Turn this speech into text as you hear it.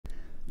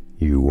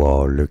You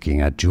are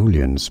looking at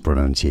Julian's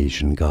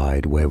pronunciation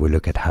guide, where we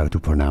look at how to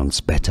pronounce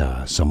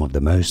better some of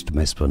the most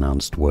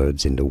mispronounced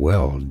words in the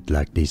world,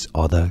 like this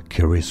other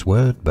curious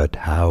word. But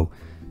how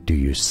do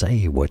you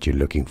say what you're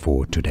looking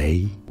for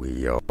today?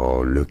 We are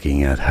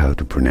looking at how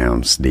to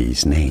pronounce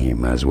these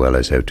names, as well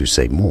as how to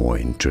say more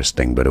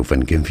interesting but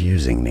often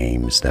confusing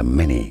names that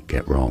many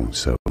get wrong.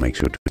 So make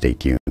sure to stay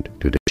tuned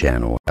to the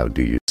channel. How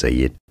do you say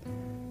it?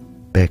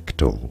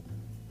 Bechtel.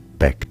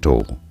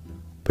 Bechtel.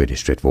 Pretty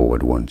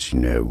straightforward once you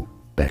know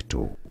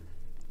Bechtel.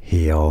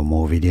 Here are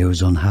more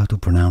videos on how to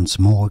pronounce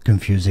more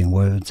confusing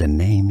words and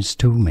names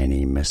too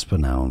many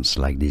mispronounced.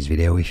 Like this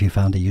video if you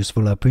found it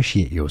useful. I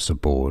appreciate your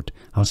support.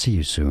 I'll see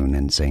you soon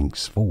and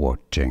thanks for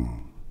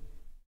watching.